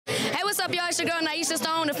up, y'all? It's your girl Nyesha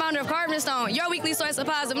Stone, the founder of Carvd N Stone, your weekly source of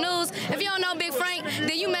positive news. If you don't know Big Frank,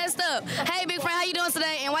 then you messed up. Hey, Big Frank, how you doing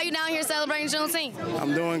today? And why you down here celebrating Juneteenth?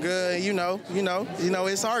 I'm doing good. You know,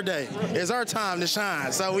 it's our day. It's our time to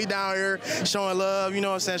shine. So we down here showing love, you know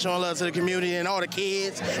what I'm saying, showing love to the community and all the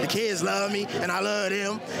kids. The kids love me, and I love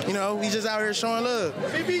them. You know, we just out here showing love.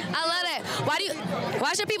 I love that.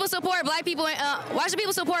 Why should people support black people? Why should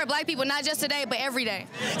people support black people not just today, but every day?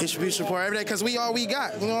 It should be support every day because we all we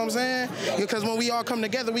got. You know what I'm saying? Because when we all come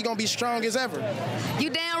together, we gonna be strong as ever. You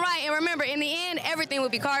damn right. And remember, in the end, everything will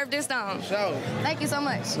be carved in stone. Sure. Thank you so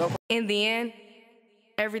much. No. In the end,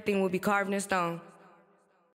 everything will be carved in stone.